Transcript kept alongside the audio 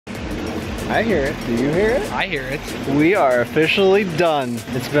I hear it. Do you hear it? I hear it. We are officially done.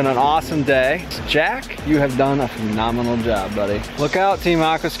 It's been an awesome day. Jack, you have done a phenomenal job, buddy. Look out, Team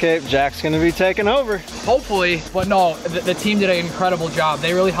Aquascape. Jack's gonna be taking over. Hopefully, but no, the team did an incredible job.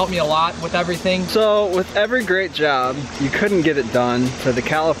 They really helped me a lot with everything. So with every great job, you couldn't get it done to the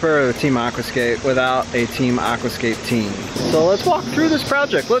caliber of Team Aquascape without a Team Aquascape team. So let's walk through this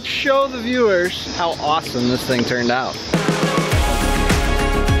project. Let's show the viewers how awesome this thing turned out.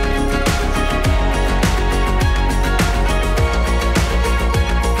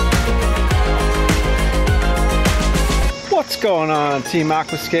 What's going on, Team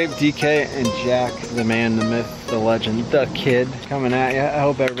Aquascape? DK and Jack, the man, the myth, the legend, the kid, coming at you. I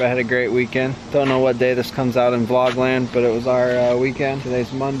hope everybody had a great weekend. Don't know what day this comes out in Vlogland, but it was our weekend.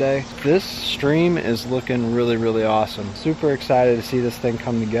 Today's Monday. This stream is looking really, really awesome. Super excited to see this thing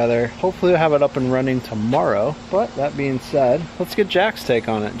come together. Hopefully we'll have it up and running tomorrow. But that being said, let's get Jack's take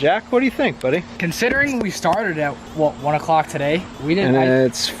on it. Jack, what do you think, buddy? Considering we started at, what, 1 o'clock today? We didn't. And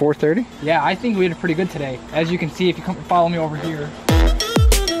it's 4:30? Yeah, I think we did pretty good today. As you can see, if you come follow me over here.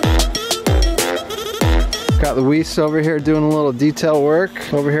 Got Luis over here doing a little detail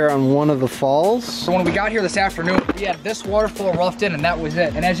work over here on one of the falls. So when we got here this afternoon, we had this waterfall roughed in and that was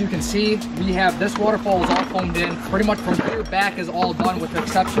it. And as you can see, we have this waterfall was all foamed in. Pretty much from here back is all done with the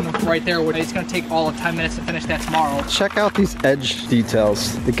exception of right there, where it's gonna take all of 10 minutes to finish that tomorrow. Check out these edge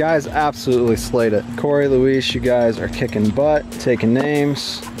details. The guys absolutely slayed it. Corey, Luis, you guys are kicking butt, taking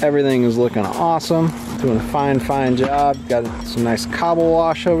names. Everything is looking awesome. Doing a fine, fine job. Got some nice cobble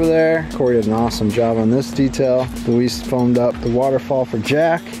wash over there. Corey did an awesome job on this detail. Luis foamed up the waterfall for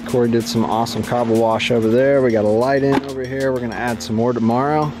Jack. Corey did some awesome cobble wash over there. We got a light in over here. We're gonna add some more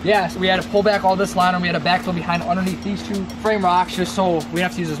tomorrow. Yeah, so we had to pull back all this liner. We had to backfill behind underneath these two frame rocks just so we didn't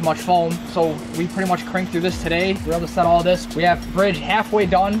have to use as much foam. So we pretty much cranked through this today. We were able to set all this. We have bridge halfway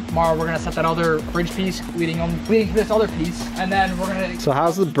done. Tomorrow we're gonna set that other bridge piece leading to this other piece. And then we're gonna... So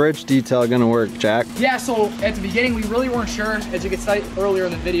how's the bridge detail gonna work, Jack? Yeah, so at the beginning we really weren't sure. As you could see earlier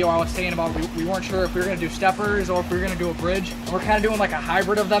in the video, I was saying about we weren't sure if we were gonna do steppers or if we were gonna do a bridge. And we're kind of doing like a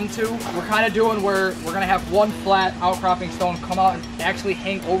hybrid of them two. We're kind of doing where we're gonna have one flat outcropping stone come out and actually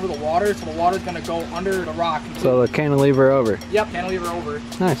hang over the water, so the water's gonna go under the rock. So the cantilever over. Yep, cantilever over.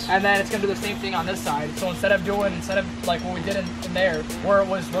 Nice. And then it's gonna do the same thing on this side. So instead of like what we did in there, where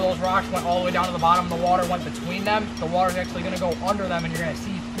those rocks went all the way down to the bottom, the water went between them, the water's actually gonna go under them and you're gonna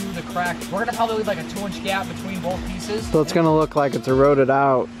see through the crack. We're gonna probably leave like a 2-inch gap between both pieces. So it's gonna look like it's eroded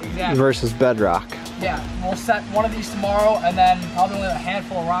out versus bedrock. Yeah, we'll set one of these tomorrow and then probably only a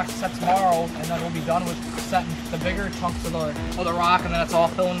handful of rocks to set tomorrow, and then we'll be done with setting the bigger chunks of the rock, and then it's all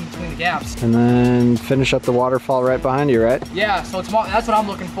filling between the gaps. And then finish up the waterfall right behind you, right? Yeah, so tomorrow, that's what I'm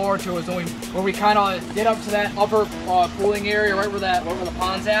looking forward to, is where we kind of get up to that upper pooling area right where the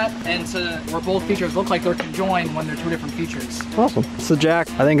pond's at, and to where both features look like they're conjoined when they're two different features. Awesome. So Jack,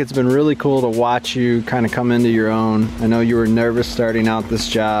 I think it's been really cool to watch you kind of come into your own. I know you were nervous starting out this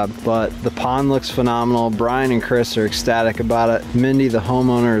job, but the pond looks phenomenal. Brian and Chris are ecstatic about it. Mindy, the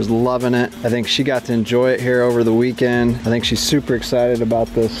homeowner, is loving it. I think she got to enjoy it here over the weekend. I think she's super excited about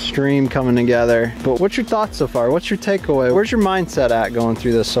the stream coming together. But what's your thoughts so far? What's your takeaway? Where's your mindset at going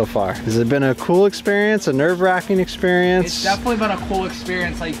through this so far? Has it been a cool experience, a nerve-wracking experience? It's definitely been a cool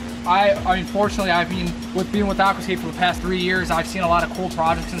experience. Like, I mean, fortunately, I've been with Aquascape for the past 3 years. I've seen a lot of cool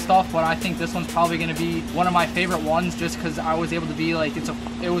projects and stuff, but I think this one's probably going to be one of my favorite ones, just because I was able to be like,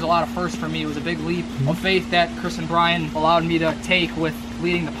 it was a lot of firsts for me. It was a big leap of faith that Chris and Brian allowed me to take with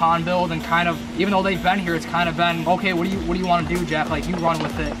leading the pond build, and kind of, even though they've been here, it's kind of been, okay, what do you want to do, Jack? Like, you run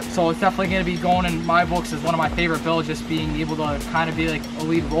with it. So it's definitely going to be going in my books as one of my favorite builds, just being able to kind of be like a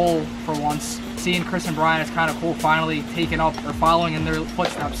lead role for once. Seeing Chris and Brian is kind of cool, finally taking up or following in their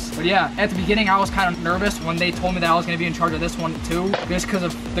footsteps. But yeah, at the beginning I was kind of nervous when they told me that I was going to be in charge of this one too, just because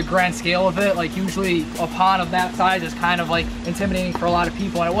of the grand scale of it. Like, usually a pond of that size is kind of like intimidating for a lot of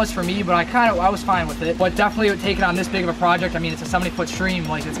people, and it was for me, but I was fine with it. But definitely taking on this big of a project, I mean, it's a 70-foot stream,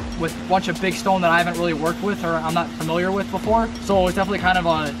 like it's with a bunch of big stone that I haven't really worked with or I'm not familiar with before. So it was definitely kind of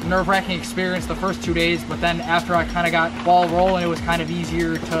a nerve-wracking experience the first 2 days, but then after I kind of got ball rolling, it was kind of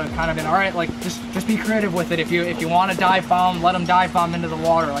easier to kind of been, all right, like just be creative with it. If you want to dive bomb, let them dive bomb into the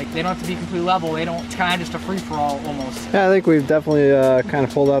water. Like, they don't have to be completely level. It's kind of just a free-for-all almost. Yeah, I think we've definitely kind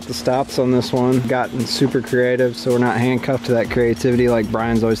of pulled out the stops on this one, gotten super creative, so we're not handcuffed to that creativity like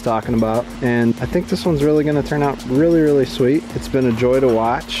Brian's always talking about. And I think this one's really going to turn out really, really sweet. It's been a joy to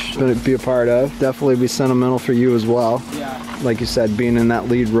watch, to be a part of. Definitely be sentimental for you as well. Yeah. like you said, being in that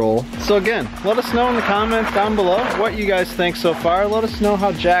lead role. So again, let us know in the comments down below what you guys think so far. Let us know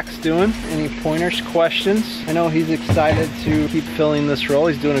how Jack's doing. Any pointers, questions? I know he's excited to keep filling this role.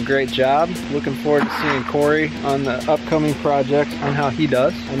 He's doing a great job. Looking forward to seeing Corey on the upcoming projects on how he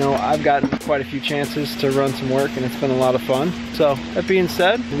does. I know I've gotten quite a few chances to run some work and it's been a lot of fun. So that being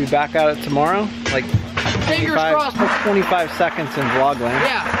said, we'll be back at it tomorrow. Like fingers crossed. 25 seconds in vlogland.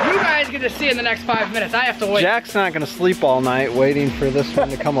 Yeah, you guys get to see in the next 5 minutes. I have to wait. Jack's not gonna sleep all night waiting for this one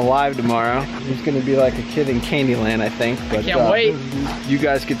to come alive tomorrow. He's gonna be like a kid in Candyland, I think. But I can't wait. You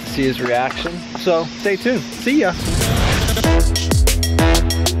guys get to see his reaction. So stay tuned. See ya.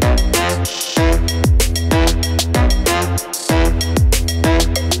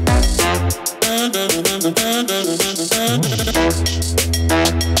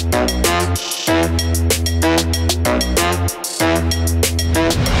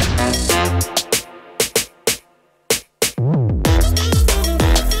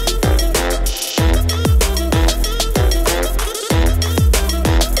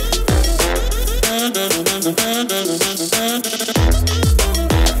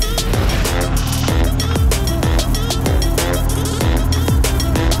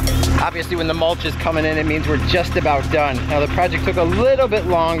 Obviously, when the mulch is coming in, it means we're just about done. Now, the project took a little bit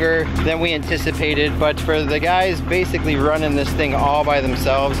longer than we anticipated, but for the guys basically running this thing all by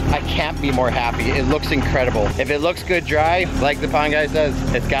themselves, I can't be more happy. It looks incredible. If it looks good dry, like the pond guy says,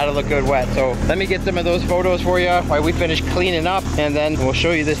 it's gotta look good wet. So let me get some of those photos for you while we finish cleaning up, and then we'll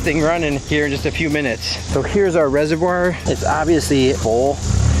show you this thing running here in just a few minutes. So here's our reservoir. It's obviously full.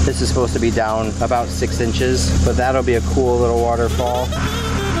 This is supposed to be down about 6 inches, but that'll be a cool little waterfall.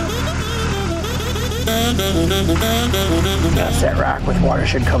 Gotta set rock with water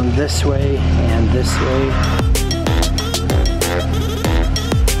should come this way and this way.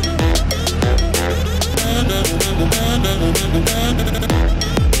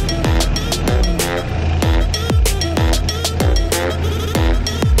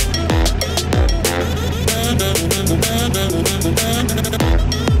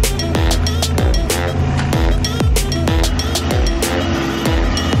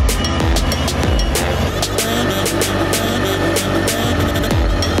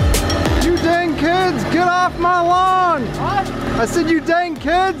 My lawn! What? I said, you dang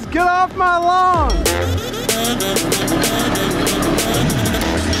kids, get off my lawn!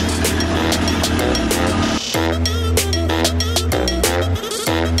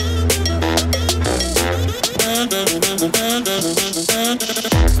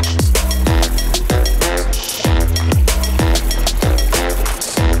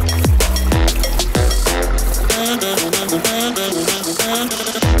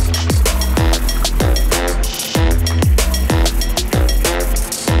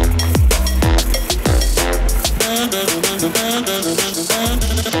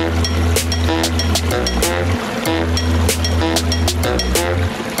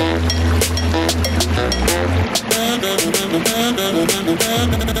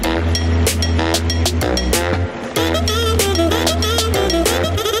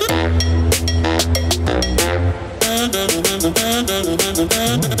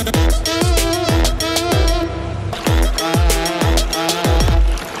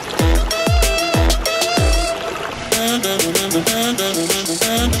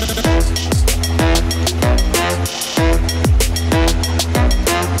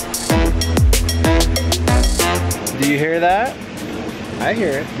 Do you hear that? I hear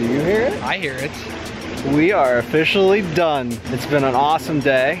it. Do you hear it? I hear it. We are officially done. It's been an awesome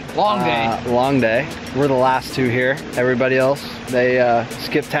day. Long day. Long day. We're the last two here. Everybody else, they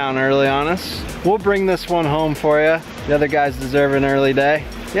skipped town early on us. We'll bring this one home for you. The other guys deserve an early day.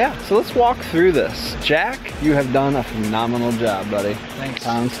 Yeah, so let's walk through this. Jack, you have done a phenomenal job, buddy. Thanks.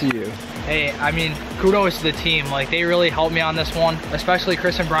 Pounds to you. Hey, I mean, kudos to the team. Like, they really helped me on this one, especially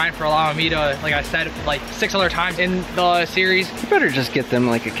Chris and Brian for allowing me to, like I said, like 6 other times in the series. You better just get them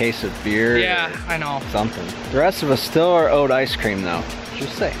like a case of beer. Yeah, I know. Something. The rest of us still are owed ice cream though.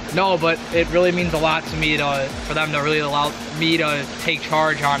 Just say. No, but it really means a lot to me for them to really allow me to take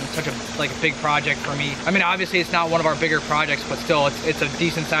charge on such a big project for me. I mean, obviously it's not one of our bigger projects, but still it's a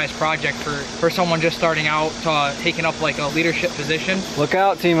decent sized project for someone just starting out to taking up like a leadership position. Look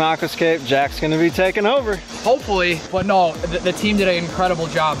out, Team Aquascape. Jack's gonna be taking over. Hopefully, but no, the team did an incredible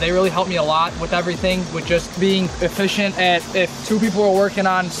job. They really helped me a lot with everything, with just being efficient. And if 2 people were working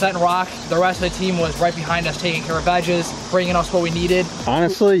on setting rock, the rest of the team was right behind us taking care of edges, bringing us what we needed.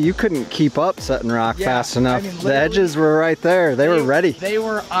 Honestly, you couldn't keep up setting rock fast enough. I mean, the edges were right there. They were ready. They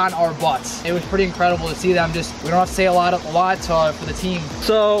were on our butts. It was pretty incredible to see them. Just, we don't have to say a lot for the team.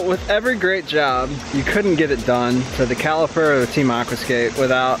 So with every great job, you couldn't get it done for the caliper of Team Aquascape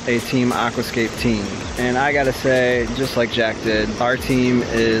without a Team Aquascape team. And I gotta say, just like Jack did, our team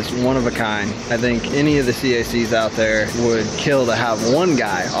is one of a kind. I think any of the CACs out there would kill to have one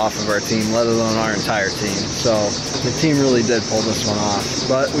guy off of our team, let alone our entire team. So the team really did pull this one off.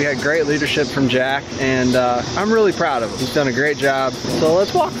 But we had great leadership from Jack, and I'm really proud of him. He's done a great job. So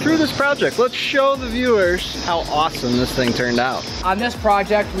let's walk through this project. Let's show the viewers how awesome this thing turned out. On this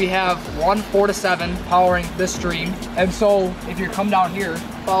project, we have one 4-to-7 powering this stream. And so if you come down here,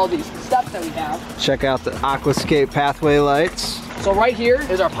 follow these steps that we have. Check out the Aquascape pathway lights. So right here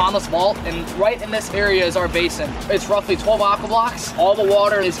is our pondless vault, and right in this area is our basin. It's roughly 12 aqua blocks. All the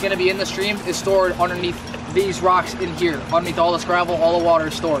water is gonna be in the stream is stored underneath these rocks in here. Underneath all this gravel, all the water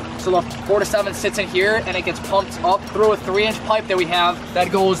is stored. So the 4-to-7 sits in here, and it gets pumped up through a 3-inch pipe that we have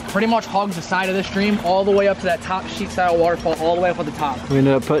that goes pretty much hugs the side of the stream all the way up to that top sheet style waterfall, all the way up at the top. We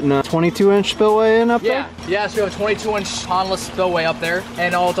ended up putting a 22-inch spillway in up there? Yeah, so we have a 22-inch pondless spillway up there,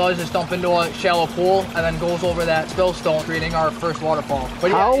 and all it does is dump into a shallow pool and then goes over that spill stone, creating our first waterfall.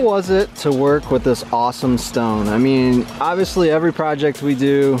 But how was it to work with this awesome stone? I mean, obviously every project we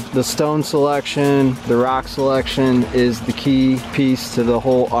do, the stone selection, the rock selection is the key piece to the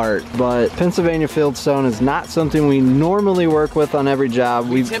whole art, but Pennsylvania fieldstone is not something we normally work with on every job.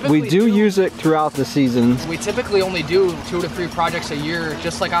 We do use it throughout the seasons. We typically only do 2 to 3 projects a year,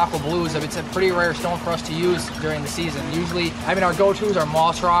 just like aqua blues. It's a pretty rare stone for us to use during the season. Usually, I mean, our go-tos are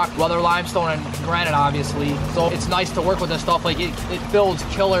moss rock, weather limestone, and granite, obviously. So it's nice to work with this stuff. Like it builds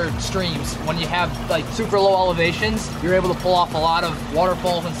killer streams. When you have like super low elevations, you're able to pull off a lot of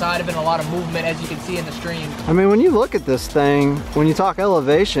waterfalls inside of it and a lot of movement, as you can see in the stream. I mean, when you look at this thing, when you talk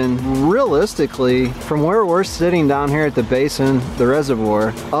elevation, realistically, from where we're sitting down here at the basin, the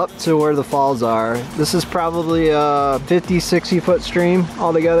reservoir, up to where the falls are, this is probably a 50, 60 foot stream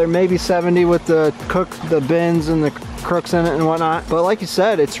altogether, maybe 70 with the bends and the crooks in it and whatnot. But like you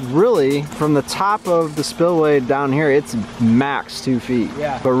said, it's really from the top of the spillway down here, it's max 2 feet.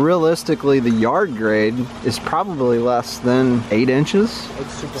 Yeah. But realistically, the yard grade is probably less than 8 inches.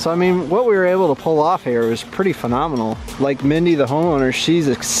 So I mean, what we were able to pull off here was pretty phenomenal. Like Mindy, the homeowner, she's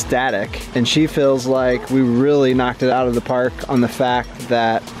ecstatic, and she feels like we really knocked it out of the park on the fact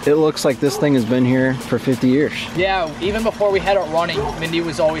that it looks like this thing has been here for 50 years. Yeah, even before we had it running, Mindy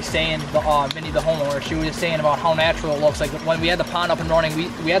was always saying, Mindy, the homeowner, she was just saying about how natural it looks. Like when we had the pond up and running,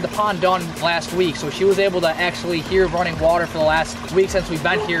 we had the pond done last week, so she was able to actually hear running water for the last week since we've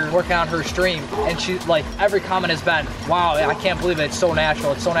been here working on her stream. And she, like, every comment has been, wow, I can't believe it, it's so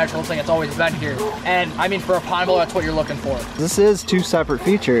natural. It's so natural, it looks like it's always been here. And I mean, for a pond bowl, that's what you're looking for. This is 2 separate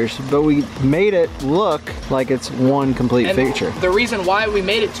features, but we made it look like it's one complete feature. The reason why we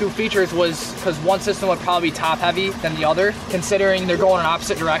made it 2 features was because one system would probably be top heavy than the other, considering they're going in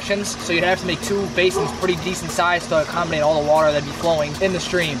opposite directions. So you'd have to make 2 basins pretty decent size to accommodate all the water that'd be flowing in the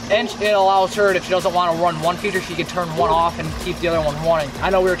stream. And it allows her, if she doesn't want to run one feature, she can turn one off and keep the other one running. I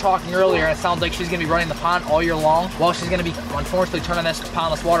know we were talking earlier, and it sounds like she's going to be running the pond all year long. Well, she's going to be, unfortunately, turning this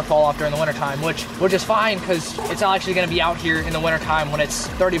pondless waterfall off during the wintertime, which is fine, because it's not like she's going to be out here in the wintertime when it's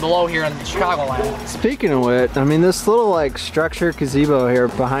 30 below here in Chicagoland. Speaking of which, I mean, this little like structure gazebo here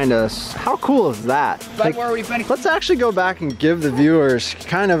behind us, how cool is that? Like, where we've been. Let's actually go back and give the viewers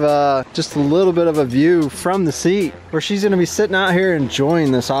kind of just a little bit of a view from the seat where she's going to be sitting out here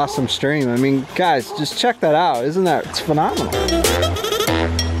enjoying this awesome stream. I mean, guys, just check that out. Isn't that, it's phenomenal.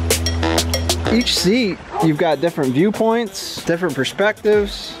 Each seat, you've got different viewpoints, different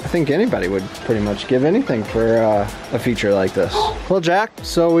perspectives. I think anybody would pretty much give anything for a feature like this. Well, Jack,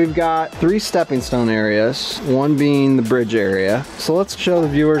 so we've got 3 stepping stone areas, one being the bridge area. So let's show the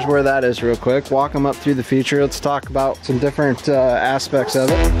viewers where that is real quick. Walk them up through the feature. Let's talk about some different aspects of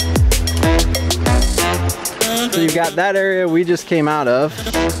it. So you've got that area we just came out of.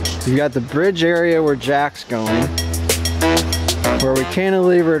 You've got the bridge area where Jack's going, where we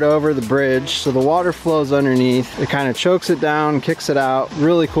cantilevered over the bridge so the water flows underneath. It kind of chokes it down, kicks it out.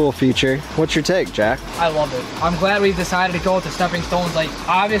 Really cool feature. What's your take, Jack? I love it. I'm glad we decided to go with the stepping stones. Like,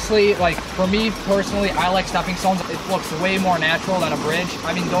 obviously, like, for me personally, I like stepping stones. It looks way more natural than a bridge.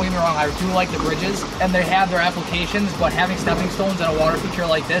 I mean, don't get me wrong, I do like the bridges, and they have their applications, but having stepping stones and a water feature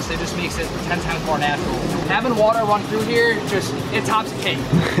like this, it just makes it 10 times more natural. Having water run through here, it tops the cake.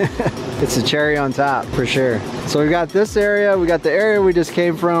 it's a cherry on top for sure. So we got this area, we got the area we just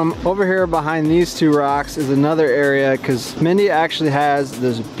came from. Over here behind these two rocks is another area because Mindy actually has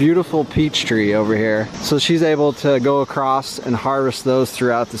this beautiful peach tree over here. So she's able to go across and harvest those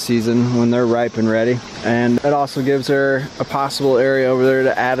throughout the season when they're ripe and ready. And it also gives her a possible area over there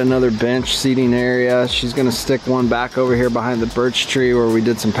to add another bench seating area. She's gonna stick one back over here behind the birch tree where we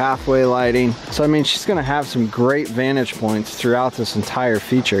did some pathway lighting. So I mean, she's gonna have some great vantage points throughout this entire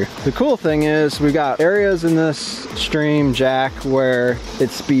feature. The cool thing is we've got areas in this stream, Jack, where it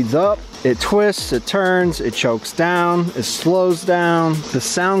speeds up, it twists, it turns, it chokes down, it slows down. The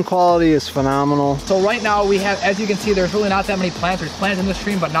sound quality is phenomenal. So right now we have, as you can see, there's really not that many plants. There's plants in the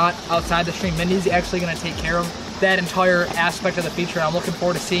stream, but not outside the stream. Mindy's actually gonna take care of that entire aspect of the feature, and I'm looking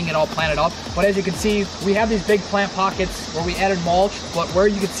forward to seeing it all planted up. But as you can see, we have these big plant pockets where we added mulch, but where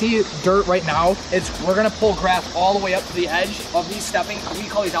you can see dirt right now, we're gonna pull grass all the way up to the edge of these stepping, we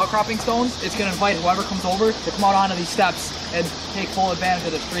call these outcropping stones. It's gonna invite whoever comes over to come out onto these steps and take full advantage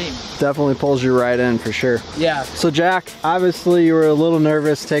of the stream. Definitely pulls you right in for sure. Yeah. So Jack, obviously you were a little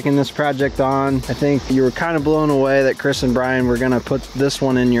nervous taking this project on. I think you were kind of blown away that Chris and Brian were gonna put this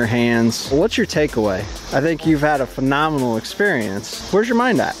one in your hands. What's your takeaway? I think you've had a phenomenal experience. Where's your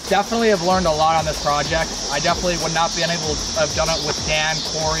mind at? Definitely have learned a lot on this project. I definitely would not be unable to have done it with Dan,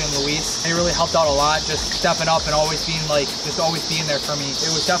 Corey, and Luis. They really helped out a lot, just stepping up and always being always being there for me.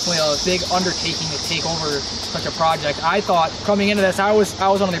 It was definitely a big undertaking to take over such a project. I thought coming into this, I was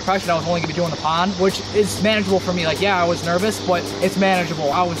under the impression I was only gonna be doing the pond, which is manageable for me. Like, yeah, I was nervous, but it's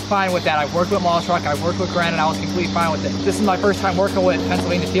manageable. I was fine with that. I worked with Moss Rock, I worked with granite, I was completely fine with it. This is my first time working with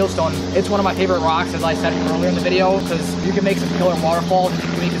Pennsylvania Fieldstone. It's one of my favorite rocks, as I said earlier in the video, because you can make some killer waterfalls, you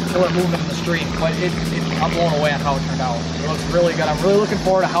can make some killer movement in the stream, but I'm blown away on how it turned out. It looks really good. I'm really looking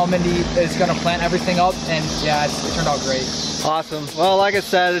forward to how Mindy is gonna plant everything up, and yeah, it turned out great. Awesome. Well, like I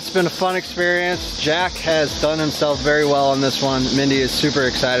said, it's been a fun experience. Jack has done himself very well on this one. Mindy is super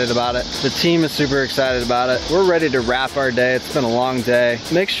excited about it. The team is super excited about it. We're ready to wrap our day. It's been a long day.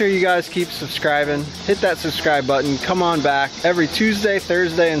 Make sure you guys keep subscribing. Hit that subscribe button. Come on back every Tuesday,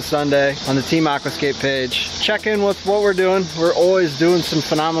 Thursday, and Sunday on the Team Aquascape page. Check in with what we're doing. We're always doing some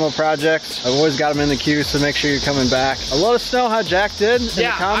phenomenal projects. I've always got them in the queue, so make sure you're coming back. Let us know how Jack did in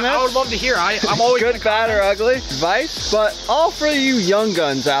the comments. I would love to hear. I'm always good, bad, or ugly advice. But all for you young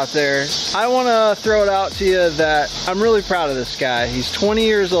guns out there, I want to throw it out to you that I'm really proud of this guy. He's 20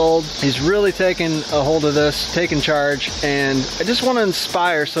 years old. He's really taken a hold of this, taken charge, and I just want to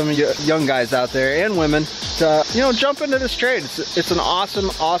inspire some of you young guys out there and women to, you know, jump into this trade. It's an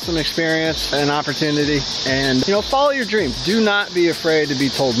awesome experience and opportunity, and, you know, follow your dreams. Do not be afraid to be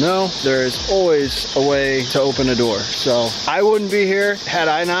told no. There's always a way to open a door. So I wouldn't be here had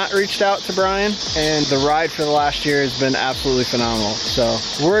I not reached out to Brian, and the ride for the last year has been absolutely phenomenal. So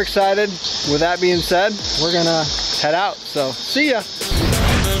we're excited. With that being said, we're gonna head out. So see ya.